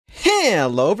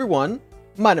Hello everyone,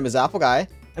 my name is Appleguy,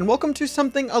 and welcome to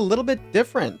something a little bit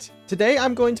different. Today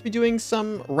I'm going to be doing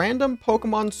some random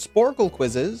Pokemon Sporcle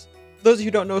quizzes. For those of you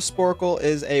who don't know, Sporcle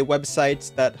is a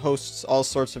website that hosts all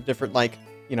sorts of different,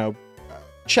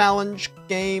 challenge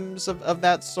games of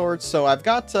that sort. So I've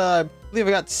got, I believe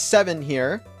I got 7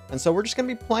 here, and so we're just going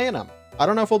to be playing them. I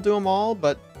don't know if we'll do them all,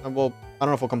 but I don't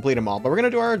know if we'll complete them all, but we're going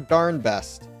to do our darn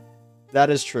best.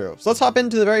 That is true. So let's hop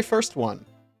into the very first one.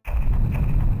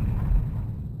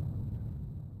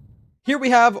 Here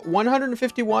we have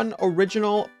 151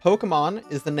 original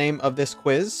Pokemon is the name of this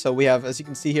quiz. So we have, as you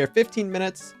can see here, 15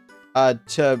 minutes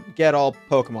to get all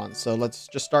Pokemon. So let's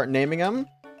just start naming them.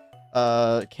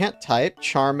 Can't type.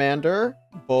 Charmander,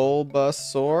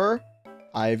 Bulbasaur,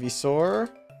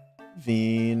 Ivysaur,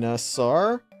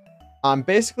 Venusaur. I'm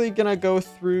basically gonna go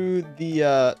through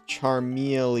the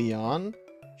Charmeleon.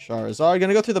 Charizard.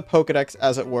 Gonna go through the Pokedex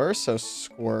as it were. So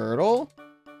Squirtle.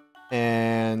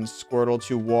 And Squirtle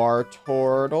to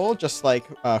Wartortle, just like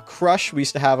Crush. We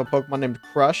used to have a Pokemon named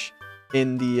Crush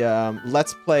in the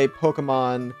Let's Play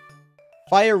Pokemon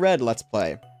Fire Red Let's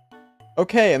Play.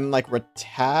 Okay, and like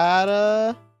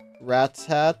Rattata.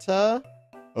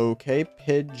 Okay,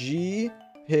 Pidgey,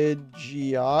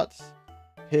 Pidgeot,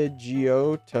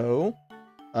 Pidgeotto,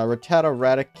 Rattata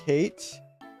Raticate,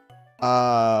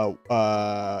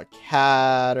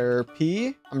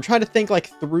 Caterpie. I'm trying to think like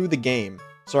through the game.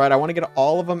 So, right, I want to get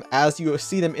all of them as you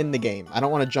see them in the game. I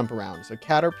don't want to jump around. So,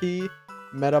 Caterpie,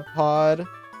 Metapod,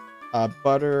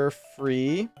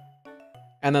 Butterfree.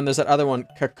 And then there's that other one,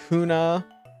 Kakuna,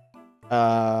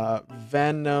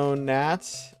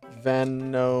 Venonat,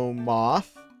 Venomoth.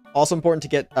 Also important to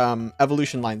get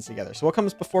evolution lines together. So, what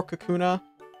comes before Kakuna?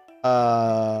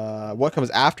 What comes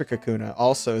after Kakuna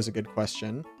also is a good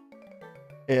question.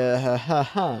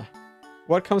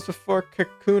 What comes before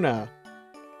Kakuna?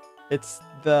 It's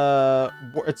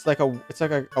like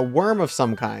a worm of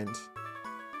some kind.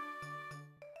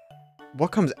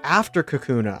 What comes after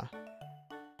Kakuna?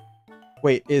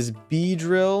 Wait, is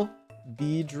Beedrill?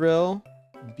 Beedrill?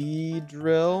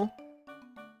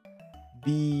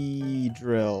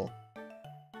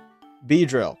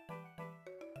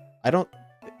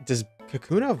 Does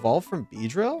Kakuna evolve from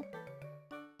Beedrill?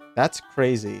 That's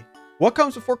crazy. What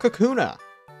comes before Kakuna?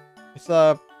 It's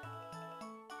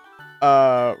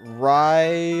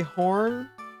Rhyhorn,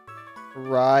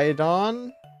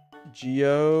 Rhydon,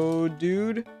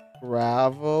 Geodude,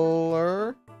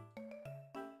 Graveler,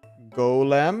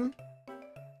 Golem.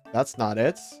 That's not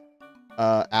it.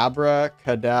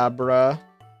 Abracadabra,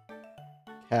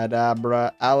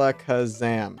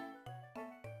 Alakazam.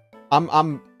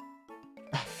 I'm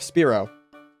Spearow.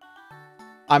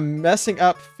 I'm messing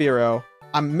up Fearow.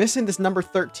 I'm missing this number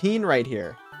 13 right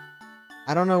here.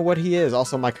 I don't know what he is.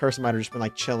 Also, my cursor might have just been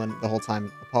like chilling the whole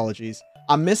time. Apologies.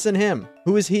 I'm missing him.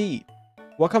 Who is he?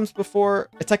 What comes before?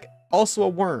 It's like also a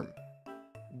worm.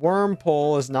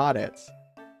 Wormpole is not it.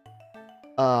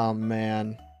 Oh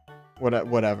man.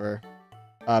 Whatever.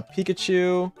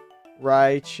 Pikachu,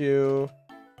 Raichu,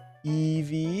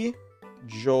 Eevee,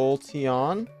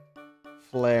 Jolteon,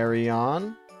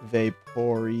 Flareon,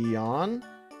 Vaporeon.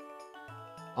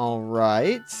 All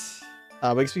right.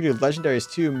 We can do legendaries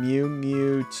too. Mew,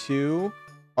 Mewtwo,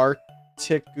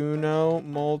 Articuno,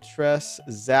 Moltres,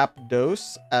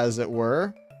 Zapdos, as it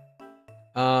were.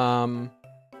 More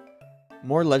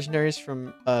legendaries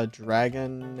from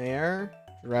Dragonair,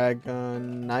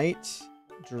 Dragonite,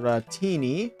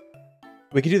 Dratini.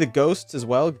 We could do the ghosts as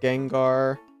well.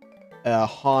 Gengar,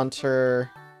 Haunter,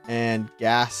 and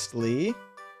Ghastly.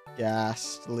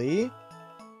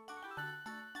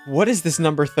 What is this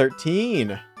number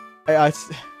 13? I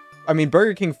mean,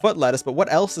 Burger King foot lettuce, but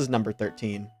what else is number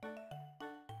 13?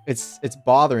 It's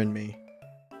bothering me.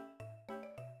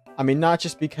 I mean, not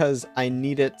just because I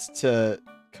need it to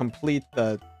complete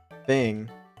the thing,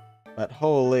 but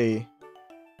holy.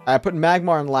 I put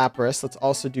Magmar and Lapras. Let's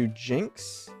also do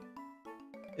Jinx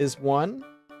is one.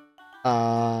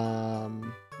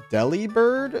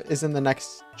 Delibird is in the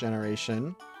next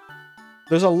generation.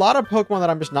 There's a lot of Pokemon that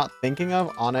I'm just not thinking of.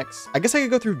 Onix. I guess I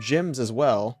could go through gyms as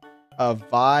well.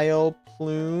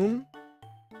 Vileplume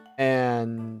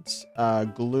and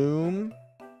Gloom,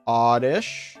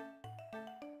 Oddish.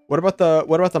 What about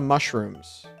the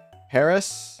mushrooms?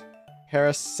 Parasect.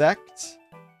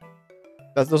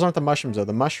 Those aren't the mushrooms though.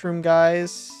 The mushroom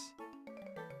guys.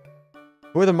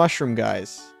 Who are the mushroom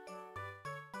guys?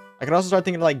 I could also start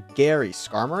thinking like Gary.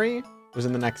 Skarmory was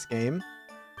in the next game.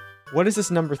 What is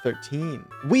this number 13?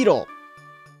 Weedle.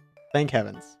 Thank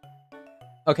heavens.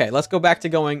 Okay, let's go back to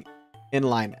going in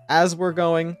line. As we're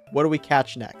going, what do we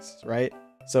catch next, right?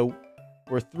 So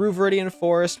We're through Viridian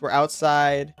Forest. We're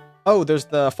outside. Oh, there's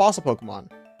the fossil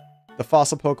Pokemon. The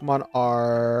fossil Pokemon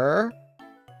are...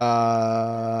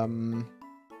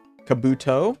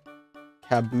 Kabuto.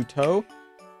 Kabutops.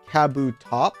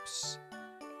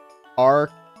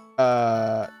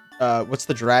 What's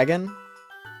the dragon?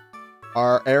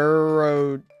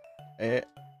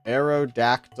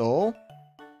 Aerodactyl.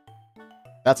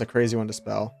 That's a crazy one to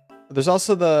spell. There's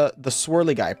also the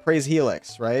swirly guy, Praise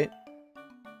Helix, right?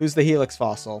 Who's the Helix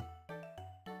fossil?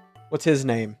 What's his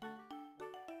name?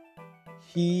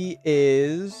 He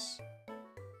is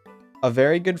a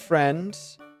very good friend,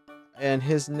 and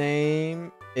his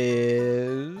name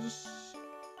is...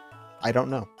 I don't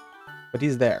know, but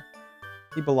he's there.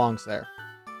 He belongs there.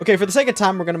 Okay, for the sake of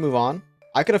time, we're going to move on.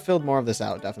 I could have filled more of this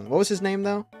out, definitely. What was his name,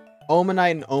 though?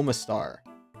 Omanite and Omastar.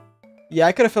 Yeah,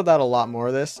 I could have filled out a lot more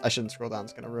of this. I shouldn't scroll down.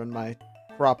 It's going to ruin my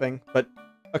cropping. But,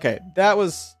 okay, that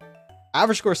was...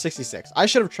 Average score 66. I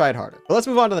should have tried harder. But let's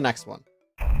move on to the next one.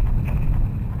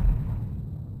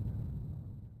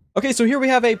 Okay, so here we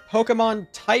have a Pokemon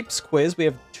types quiz. We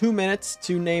have 2 minutes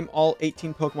to name all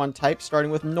 18 Pokemon types, starting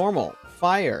with normal,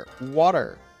 fire,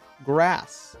 water,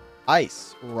 grass,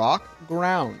 ice, rock,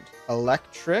 ground,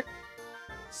 electric,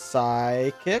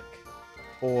 psychic,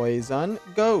 poison,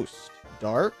 ghost,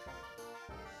 dark,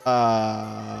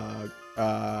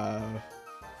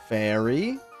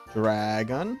 fairy,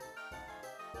 dragon,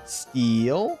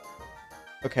 steel.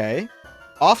 Okay.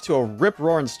 Off to a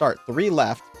rip-roaring start. 3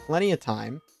 left. Plenty of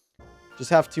time.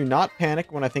 Just have to not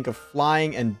panic when I think of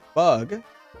flying and bug.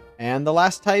 And the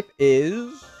last type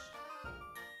is...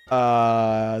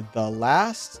 the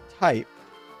last type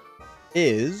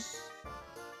is...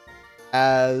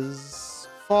 as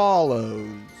follows.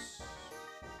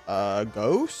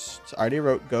 Ghost. I already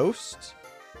wrote ghost.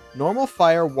 Normal,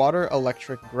 fire, water,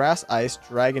 electric, grass, ice,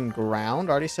 dragon, ground.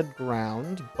 Already said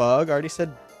ground. Bug. Already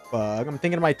said bug. I'm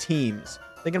thinking of my teams.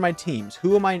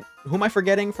 Who am I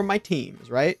forgetting from my teams,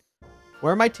 right?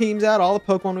 Where are my teams at? All the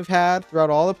Pokemon we've had throughout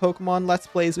all the Pokemon Let's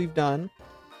Plays we've done,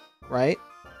 right?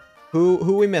 Who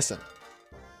are we missing?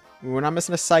 We're not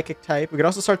missing a psychic type. We could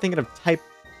also start thinking of type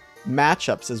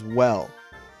matchups as well,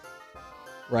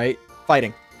 right?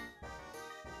 Fighting.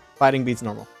 Fighting beats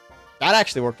normal. That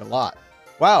actually worked a lot.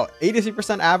 Wow,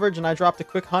 83% average, and I dropped a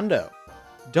quick hundo.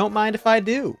 Don't mind if I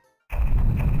do.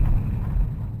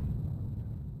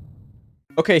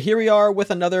 Okay, here we are with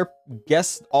another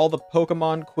Guess All the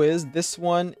Pokemon quiz. This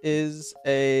one is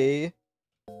a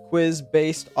quiz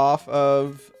based off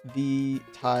of the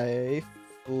Typhlosion.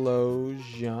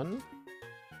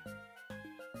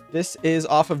 This is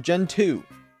off of Gen 2.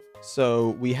 So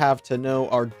we have to know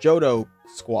our Johto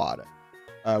squad.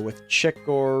 With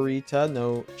Chikorita,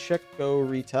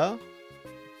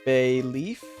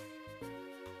 Bayleaf,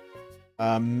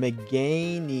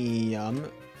 Meganium.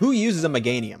 Who uses a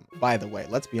Meganium, by the way?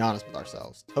 Let's be honest with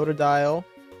ourselves. Totodile,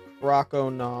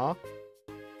 Croconaw,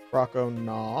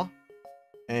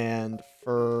 and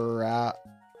Feraligatr.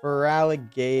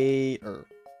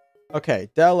 Okay,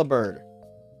 Delibird,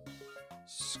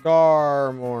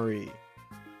 Skarmory.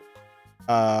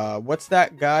 What's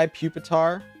that guy?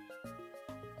 Pupitar,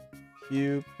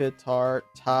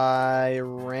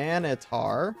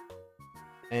 Tyranitar,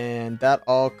 and that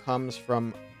all comes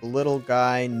from a little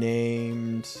guy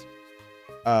named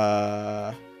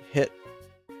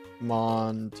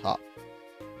Hitmontop.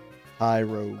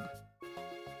 Tyrogue.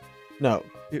 No,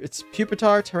 it's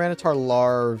Pupitar, Tyranitar,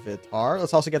 Larvitar.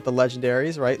 Let's also get the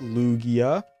legendaries, right?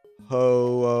 Lugia,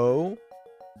 Ho-Oh,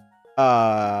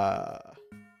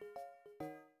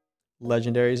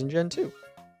 legendaries in Gen 2.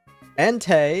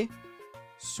 Entei,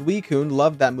 Suicune,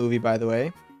 loved that movie, by the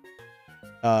way.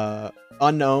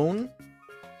 Unknown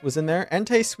was in there.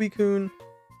 Entei, Suicune.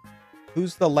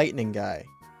 Who's the lightning guy?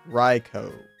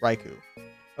 Raikou.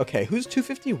 Okay, who's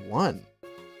 251?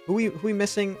 Who we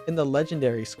missing in the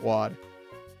legendary squad?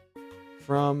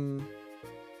 From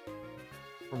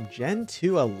Gen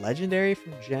 2, a legendary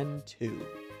from Gen 2.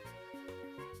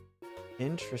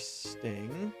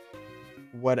 Interesting.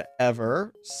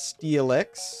 Whatever.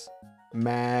 Steelix.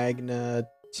 Magneton.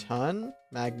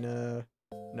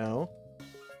 No.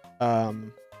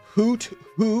 Hoot.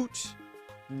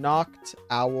 Knocked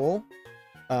Owl.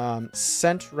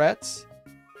 Sentret.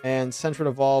 And Sentret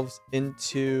evolves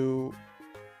into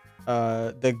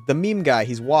the meme guy.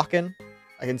 He's walking.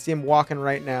 I can see him walking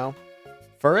right now.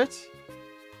 Furret.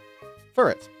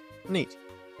 Neat.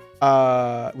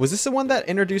 Was this the one that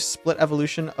introduced split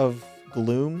evolution of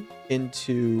Gloom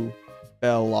into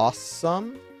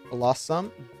Bellossom?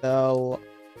 Bellossom.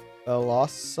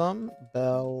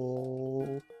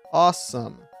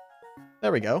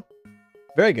 There we go.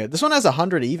 Very good. This one has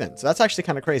 100 even, so that's actually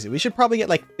kind of crazy. We should probably get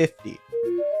like 50,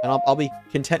 and I'll be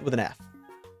content with an F.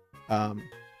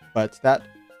 But that,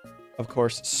 of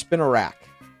course, Spinarak.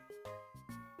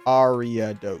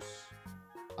 Ariados.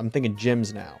 I'm thinking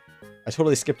gyms now. I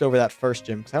totally skipped over that first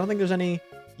gym because I don't think there's any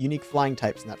unique flying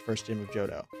types in that first gym of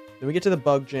Johto. Then we get to the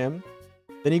bug gym.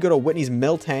 Then you go to Whitney's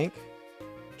Miltank.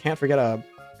 Can't forget a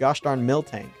gosh darn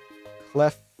Miltank.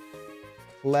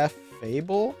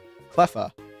 Clefable?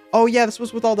 Cleffa. Oh yeah, this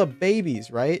was with all the babies,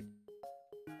 right?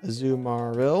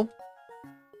 Azumarill.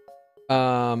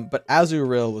 But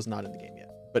Azurill was not in the game yet.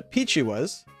 But Pichu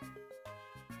was.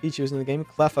 Pichu was in the game.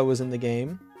 Cleffa was in the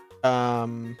game.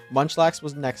 Munchlax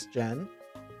was next gen.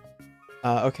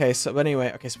 Okay, so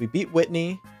we beat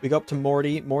Whitney. We go up to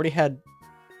Morty. Morty had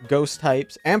ghost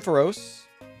types. Ampharos,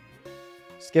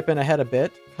 skipping ahead a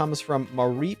bit, comes from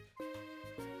Mareep,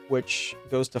 which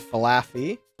goes to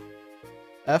Flaffy.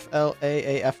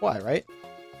 F-L-A-A-F-Y, right?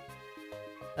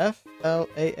 F-L-A-A-F-F-Y?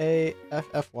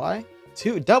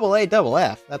 Double A, double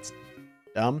F. That's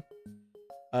dumb.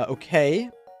 Okay.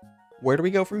 Where do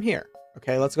we go from here?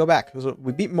 Okay, let's go back.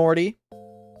 We beat Morty.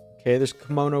 Okay, there's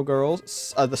Kimono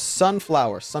Girls. The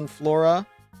Sunflora,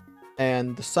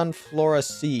 and the Sunflora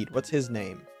Seed. What's his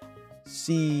name?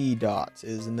 C-Dot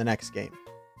is in the next game.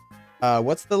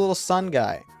 What's the little sun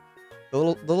guy? The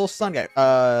little sun guy.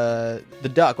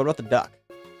 The duck. What about the duck?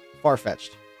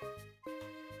 Farfetch'd.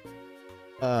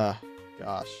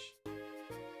 Gosh.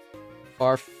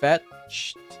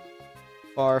 Farfetch'd.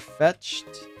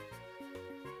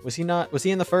 Was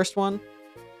he in the first one?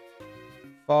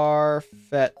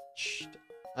 Farfetch'd.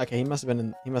 Okay, he must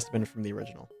have been from the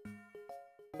original.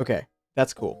 Okay,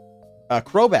 that's cool.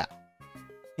 Crobat.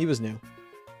 He was new.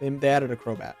 They added a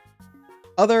Crobat.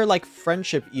 Other like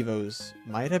friendship evos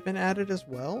might have been added as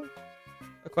well?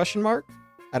 A question mark?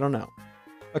 I don't know.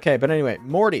 Okay, but anyway,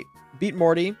 Morty. Beat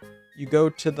Morty. You go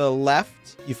to the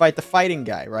left. You fight the fighting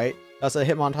guy, right? That's a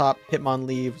Hitmontop.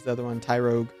 Hitmonlee was the other one.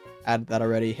 Tyrogue. Added that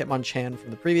already. Hitmonchan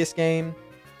from the previous game.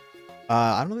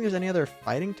 I don't think there's any other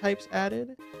fighting types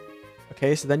added.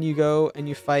 Okay, so then you go and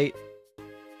you fight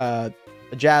a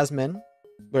Jasmine.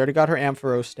 We already got her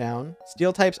Ampharos down.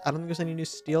 Steel types. I don't think there's any new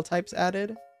steel types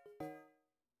added.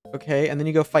 Okay, and then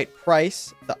you go fight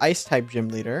Price, the ice type gym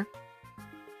leader.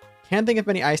 Can't think of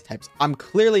any ice types. I'm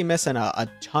clearly missing a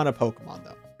ton of Pokemon,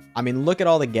 though. I mean, look at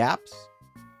all the gaps.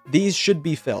 These should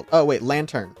be filled. Oh, wait,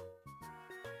 Lantern.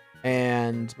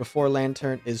 And before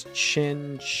Lantern is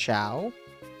Chinchou.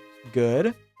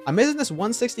 Good. I'm missing this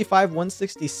 165,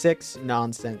 166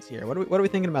 nonsense here. What are we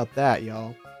thinking about that,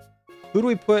 y'all? Who do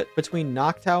we put between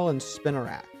Noctowl and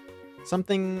Spinarak?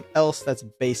 Something else that's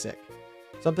basic.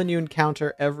 Something you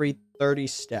encounter every 30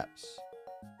 steps.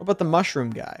 What about the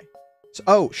mushroom guy?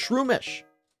 Oh, Shroomish.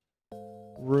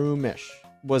 Roomish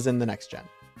was in the next gen.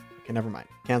 Okay, never mind.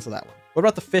 Cancel that one. What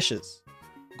about the fishes?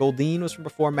 Goldeen was from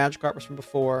before. Magikarp was from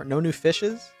before. No new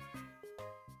fishes?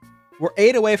 We're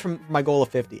 8 away from my goal of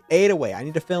 50. 8 away. I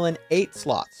need to fill in 8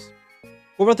 slots.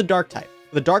 What about the dark type?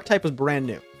 The dark type was brand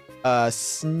new.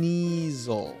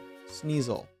 Sneasel.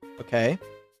 Okay.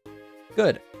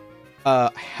 Good.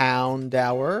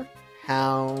 Houndour.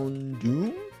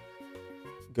 Houndoom.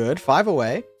 Good. 5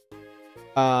 away.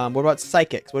 What about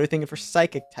psychics? What are you thinking for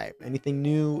psychic type? Anything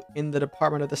new in the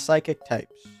department of the psychic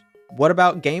types? What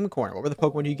about Game Corner? What were the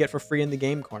Pokemon you get for free in the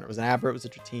Game Corner? It was an Abra, it was a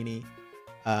Dratini.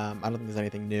 I don't think there's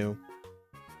anything new.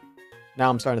 Now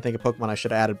I'm starting to think of Pokemon I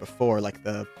should have added before, like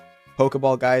the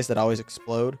Pokeball guys that always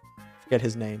explode. Forget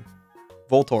his name.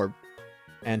 Voltorb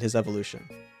and his evolution.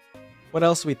 What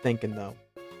else are we thinking, though?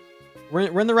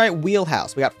 We're in the right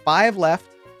wheelhouse. We got 5 left.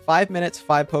 5 minutes,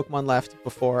 5 Pokemon left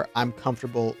before I'm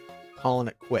comfortable calling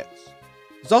it quits.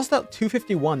 There's also that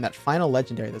 251, that final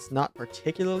legendary, that's not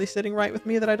particularly sitting right with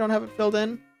me that I don't have it filled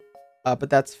in. But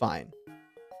that's fine.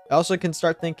 I also can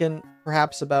start thinking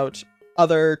perhaps about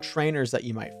other trainers that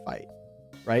you might fight,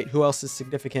 right? Who else is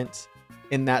significant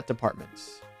in that department?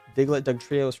 Diglett,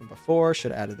 Dugtrio was from before.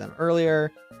 Should have added them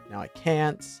earlier. Now I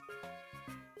can't.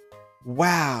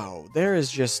 Wow, there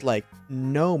is just like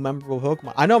no memorable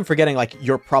Pokemon. I know I'm forgetting, like,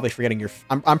 you're probably forgetting your...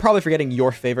 I'm probably forgetting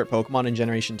your favorite Pokemon in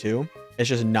Generation 2. It's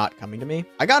just not coming to me.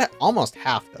 I got almost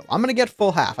half, though. I'm going to get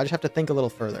full half. I just have to think a little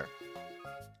further.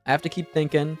 I have to keep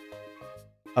thinking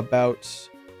about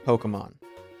Pokemon.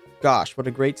 Gosh, what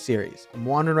a great series. I'm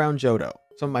wandering around Johto.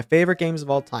 Some of my favorite games of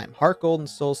all time. Heart Gold and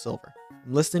Soul Silver.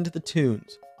 I'm listening to the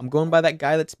tunes. I'm going by that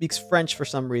guy that speaks French for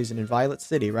some reason in Violet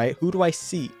City, right? Who do I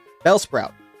see?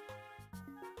 Bellsprout.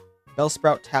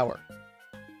 Bellsprout Tower.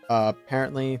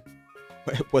 Apparently,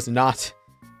 it was not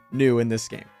new in this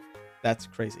game. That's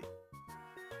crazy.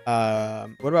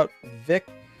 What about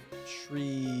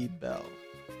Victreebel?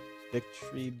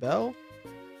 Victory Bell.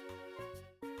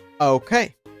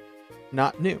 Okay.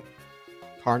 Not new.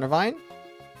 Carnivine.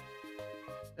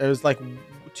 It was like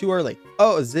too early.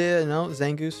 Oh, no.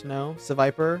 Zangoose, no.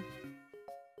 Seviper.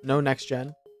 No next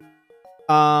gen.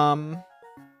 Sunkern.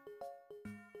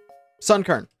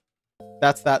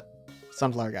 That's that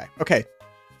sunflower guy. Okay.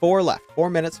 4 left. 4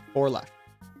 minutes, 4 left.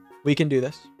 We can do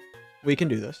this. We can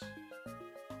do this.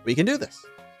 We can do this.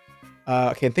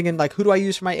 Okay, I'm thinking, like, who do I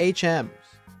use for my HMs?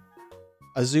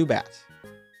 A Zubat.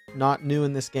 Not new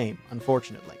in this game,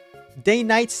 unfortunately.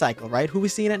 Day-night cycle, right? Who we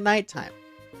seeing at nighttime?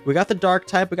 We got the dark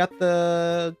type. We got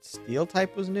the steel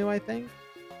type was new, I think.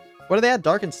 What do they add?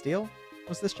 Dark and steel?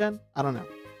 Was this gen? I don't know.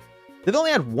 Did they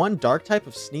only add 1 dark type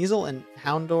of Sneasel and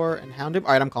Houndour and Houndoom?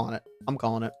 All right, I'm calling it. I'm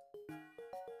calling it.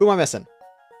 Who am I missing?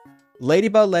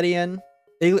 Ladybug, Ledian.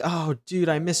 Oh, dude,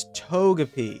 I missed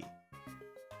Togepi.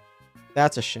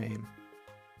 That's a shame.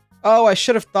 Oh, I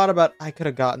should have thought about... I could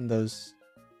have gotten those...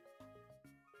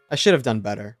 I should have done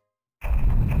better.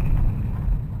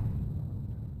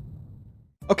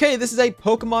 Okay, this is a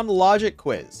Pokemon logic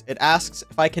quiz. It asks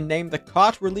if I can name the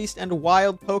caught, released, and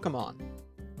wild Pokemon.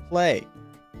 Play.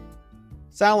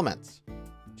 Salamence.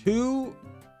 2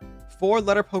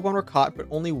 4-letter Pokemon were caught, but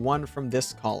only 1 from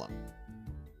this column.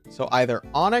 So either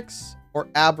Onix or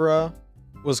Abra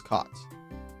was caught.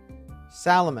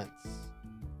 Salamence.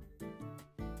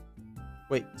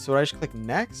 Wait, so I just click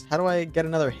next? How do I get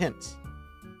another hint?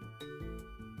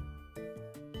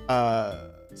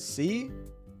 C?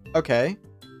 Okay.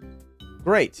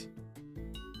 Great.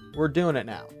 We're doing it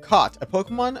now. Caught. A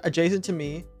Pokemon adjacent to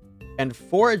me and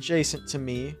 4 adjacent to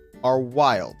me are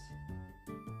wild.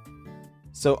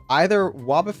 So either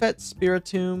Wobbuffet,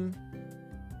 Spiritomb,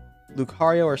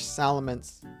 Lucario, or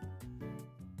Salamence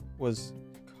was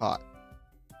caught.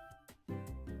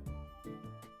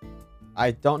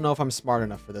 I don't know if I'm smart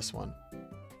enough for this one.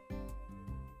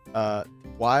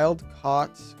 Wild,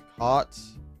 caught, wild,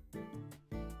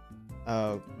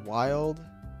 wild.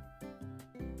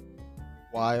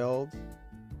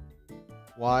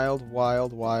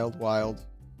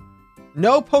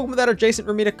 No Pokemon that are adjacent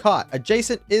for me to caught.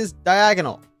 Adjacent is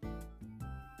diagonal.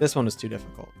 This one was too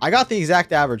difficult. I got the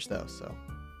exact average though, so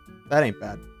that ain't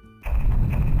bad.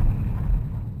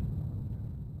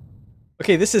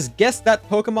 Okay, this is Guess That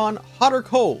Pokemon, hot or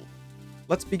cold.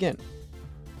 Let's begin.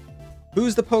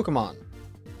 Who's the Pokemon?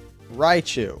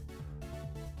 Raichu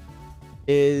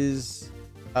is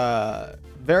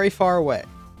very far away.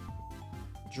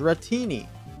 Dratini.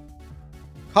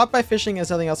 Caught by fishing has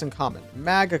nothing else in common.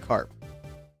 Magikarp.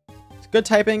 It's good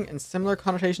typing and similar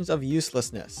connotations of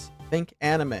uselessness. Think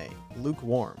anime.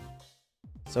 Lukewarm.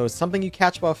 So it's something you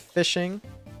catch while fishing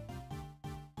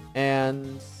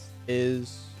and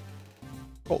is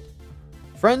cold.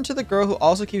 Friend to the girl who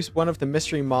also keeps one of the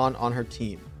mystery mon on her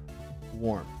team.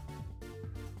 Warm.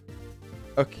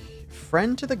 Okay.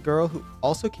 Friend to the girl who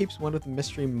also keeps one of the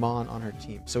mystery mon on her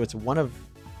team. So it's one of...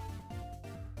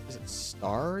 Is it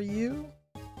Staryu?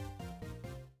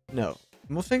 No.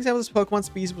 Most things have this Pokemon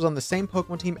species was on the same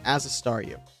Pokemon team as a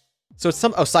Staryu. So it's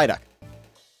some... Oh, Psyduck.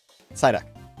 Psyduck.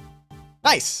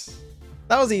 Nice!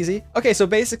 That was easy. Okay, so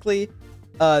basically,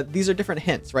 these are different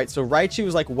hints, right? So Raichu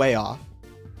is like way off.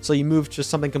 So you move to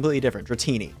something completely different.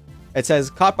 Dratini. It says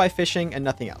caught by fishing and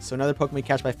nothing else. So another Pokemon you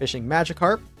catch by fishing.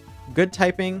 Magikarp. Good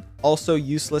typing. Also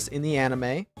useless in the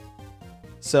anime.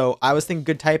 So I was thinking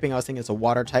good typing. I was thinking it's a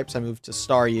water type. So I moved to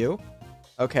Staryu.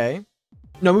 Okay.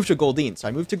 No, I moved to Goldeen. So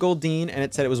I moved to Goldeen and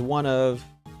it said it was one of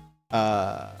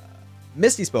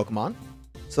Misty's Pokemon.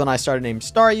 So then I started naming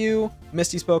Staryu,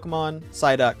 Misty's Pokemon,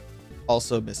 Psyduck,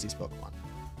 also Misty's Pokemon.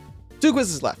 2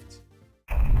 quizzes left.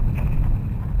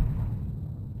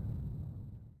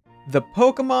 The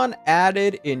Pokemon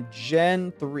added in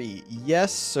Gen 3.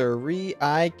 Yes, sirree,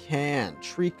 I can.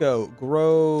 Trico,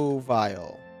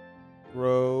 Grovyle.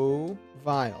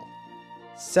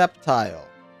 Sceptile.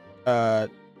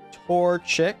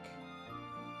 Torchic.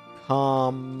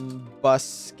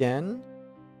 Combusken.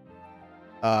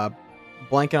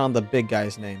 Blanking on the big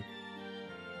guy's name.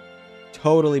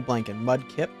 Totally blanking.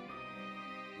 Mudkip.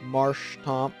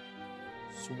 Marshtomp.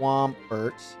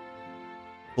 Swampert.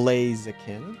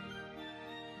 Blaziken.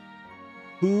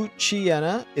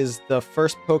 Poochyena is the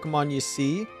first Pokemon you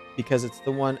see because it's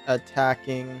the one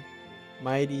attacking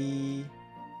Mightyena.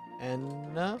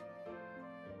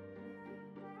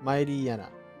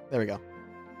 There we go.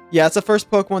 Yeah, it's the first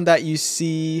Pokemon that you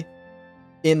see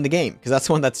in the game because that's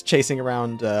the one that's chasing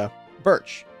around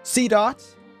Birch. Seedot,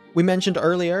 we mentioned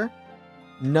earlier.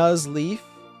 Nuzleaf.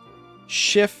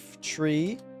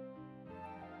 Shiftry.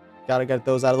 Gotta get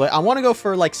those out of the way. I want to go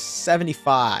for like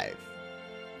 75.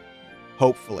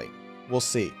 Hopefully. We'll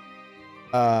see.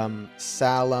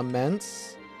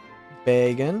 Salamence,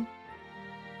 Bagon,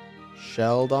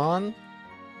 Sheldon,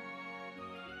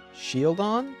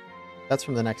 Shieldon? That's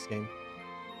from the next game.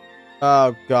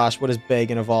 Oh gosh, what does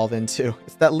Bagon evolve into?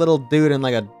 It's that little dude in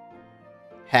like a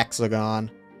hexagon.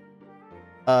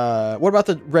 What about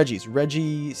the Reggies?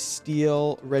 Reggie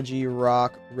Steel, Reggie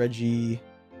Rock, Reggie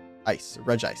Ice.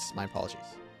 Regice, my apologies.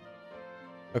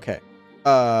 Okay.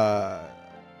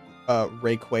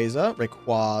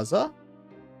 Rayquaza.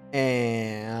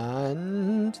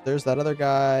 And there's that other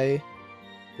guy.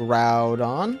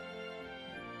 Groudon.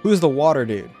 Who's the water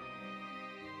dude?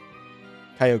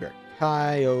 Kyogre.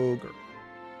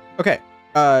 Okay.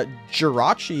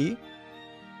 Jirachi.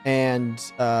 And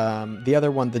the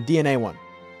other one, the DNA one.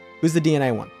 Who's the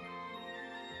DNA one?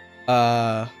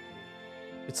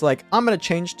 It's like, I'm going to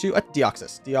change to a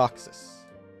Deoxys.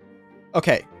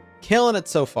 Okay. Killing it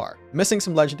so far. Missing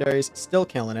some legendaries. Still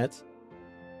killing it.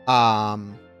 Who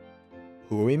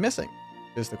are we missing?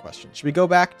 Is the question. Should we go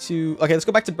back to... Okay, let's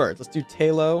go back to birds. Let's do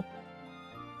Talo,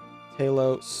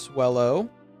 Swellow.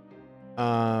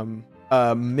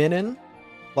 Minun,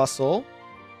 Plusle.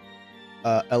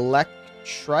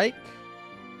 Electrike.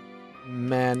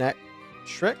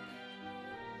 Manectric.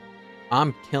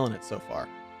 I'm killing it so far.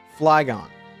 Flygon.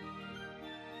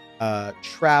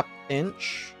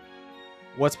 Trapinch.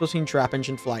 What's between Trapinch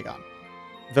and Flygon?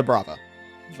 Vibrava.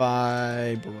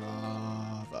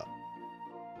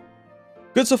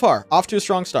 Good so far. Off to a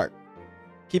strong start.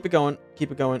 Keep it going.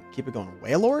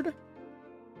 Wailord?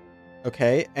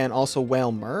 Okay, and also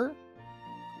Wailmer.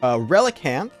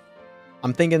 Relicanth.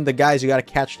 I'm thinking the guys you gotta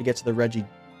catch to get to the Reggie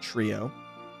trio.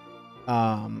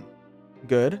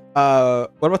 Good.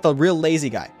 What about the real lazy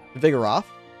guy? Vigoroth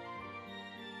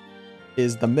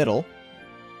is the middle.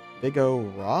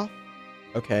 Vigoroth.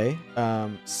 Okay.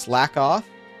 Slackoff.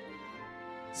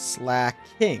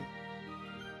 Slacking.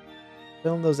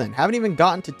 Filling those in. Haven't even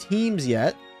gotten to teams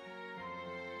yet.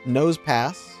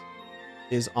 Nosepass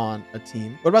is on a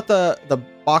team. What about the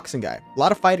boxing guy? A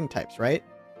lot of fighting types, right?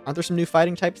 Aren't there some new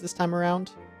fighting types this time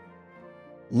around?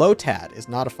 Lotad is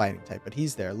not a fighting type, but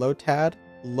he's there. Lotad,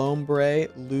 Lombre,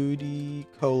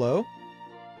 Ludicolo.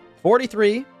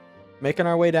 43. Making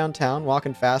our way downtown.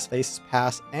 Walking fast. Faces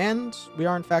pass. And we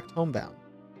are, in fact, homebound.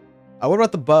 What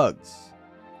about the bugs?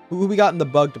 Who we got in the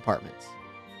bug department?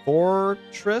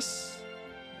 Fortress?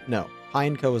 No.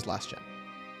 Pineco is last gen.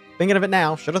 Thinking of it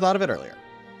now. Should have thought of it earlier.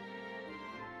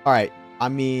 Alright. I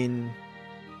mean...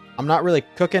 I'm not really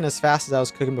cooking as fast as I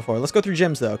was cooking before. Let's go through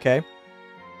gyms, though, okay?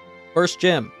 First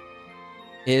gym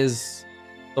is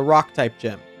the rock type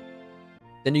gym.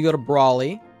 Then you go to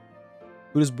Brawly.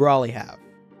 Who does Brawly have?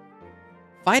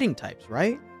 Fighting types,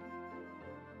 right?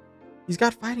 He's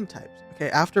got fighting types. Okay,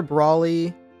 after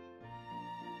Brawly...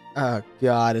 Oh,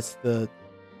 God, it's the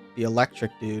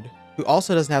electric dude. Who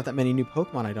also doesn't have that many new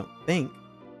Pokemon, I don't think.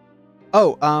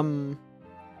 Oh,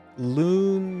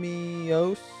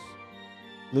 Luminion.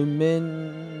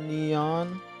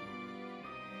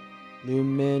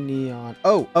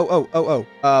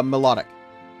 Melodic.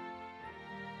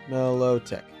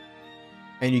 Milotic.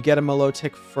 And you get a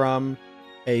Milotic from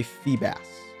a Feebas.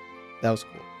 That was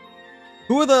cool.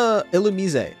 Who are the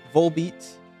Illumise?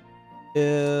 Volbeat.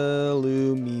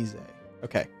 Illumise.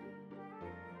 Okay.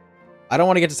 I don't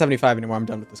want to get to 75 anymore. I'm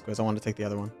done with this quiz. I want to take the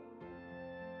other one.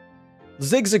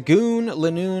 Zigzagoon,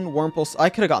 Linoon, Wurmple. I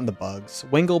could have gotten the bugs.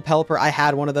 Wingull, Pelipper. I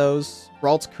had one of those.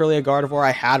 Ralts, Kirlia, Gardevoir.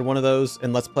 I had one of those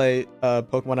in Let's Play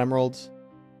Pokemon Emeralds.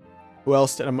 Who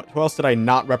else did I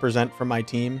not represent from my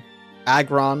team?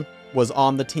 Aggron was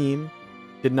on the team.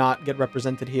 Did not get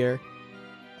represented here.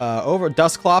 Over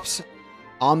Dusclops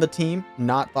on the team.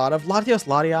 Not thought of.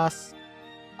 Latios.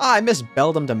 Ah, I missed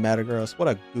Beldum to Metagross. What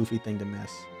a goofy thing to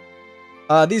miss.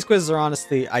 These quizzes are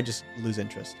honestly, I just lose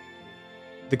interest.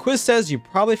 The quiz says you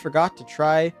probably forgot to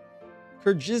try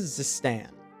Kyrgyzstan.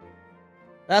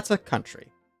 That's a country.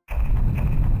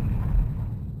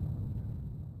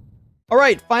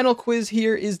 Alright, final quiz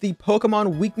here is the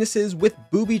Pokemon Weaknesses with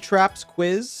Booby Traps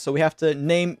quiz. So we have to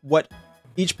name what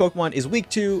each Pokemon is weak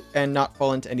to and not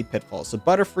fall into any pitfalls. So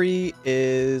Butterfree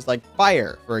is like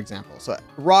fire, for example. So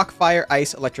rock, fire,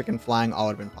 ice, electric, and flying all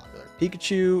would have been popular.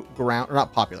 Pikachu, ground, or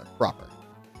not popular, proper.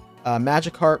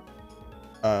 Magikarp,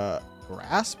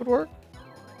 grass would work.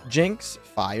 Jinx,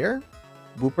 fire.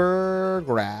 Wooper,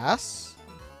 grass.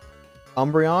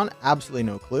 Umbreon, absolutely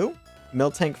no clue.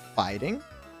 Miltank, fighting.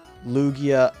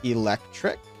 Lugia,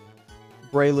 electric.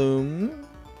 Breloom,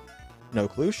 no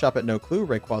clue. Shuppet, no clue.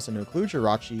 Rayquaza, no clue.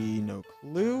 Jirachi, no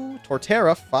clue.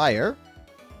 Torterra, fire.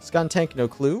 Skuntank, no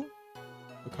clue.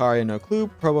 Lucario, no clue.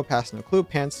 Probopass, no clue.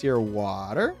 Pansear,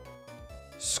 water.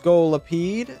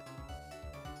 Scolipede.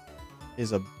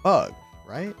 is a bug,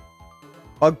 right?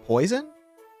 Bug poison?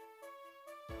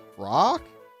 Rock?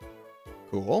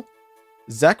 Cool.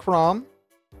 Zekrom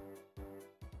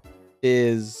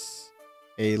is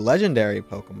a legendary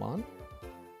Pokemon.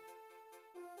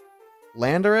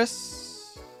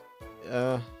 Landorus?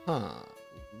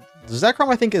 Zekrom,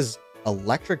 I think, is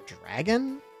Electric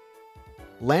Dragon?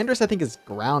 Landorus, I think, is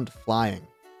Ground Flying.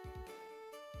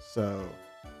 So,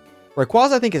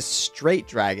 Rayquaza, I think, is Straight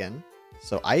Dragon.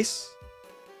 So, Ice.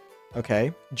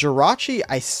 Okay. Jirachi,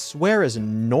 I swear, is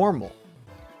normal.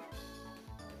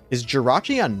 Is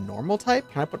Jirachi a normal type?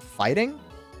 Can I put Fighting?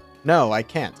 No, I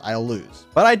can't. I'll lose.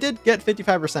 But I did get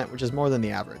 55%, which is more than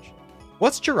the average.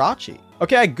 What's Jirachi?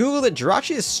 Okay, I googled it.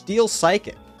 Jirachi is Steel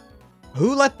Psychic.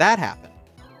 Who let that happen?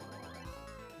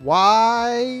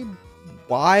 Why?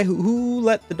 Who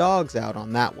let the dogs out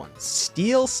on that one?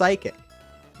 Steel Psychic.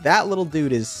 That little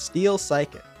dude is Steel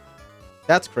Psychic.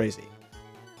 That's crazy.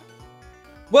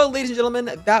 Well, ladies and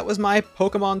gentlemen, that was my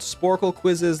Pokemon Sporcle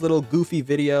quizzes little goofy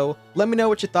video. Let me know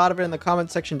what you thought of it in the comment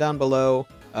section down below.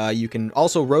 You can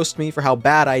also roast me for how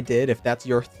bad I did if that's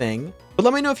your thing. But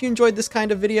let me know if you enjoyed this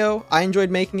kind of video. I enjoyed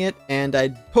making it, and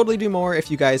I'd totally do more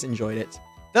if you guys enjoyed it.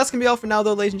 That's going to be all for now,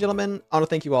 though, ladies and gentlemen. I want to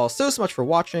thank you all so much for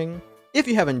watching. If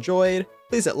you have enjoyed,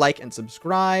 please hit like and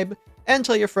subscribe, and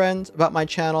tell your friends about my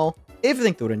channel if you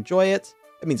think they would enjoy it.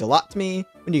 It means a lot to me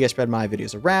when you guys spread my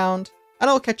videos around. And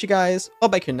I'll catch you guys all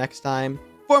back here next time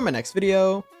for my next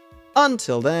video.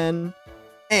 Until then,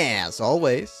 as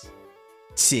always,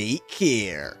 take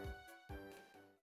care.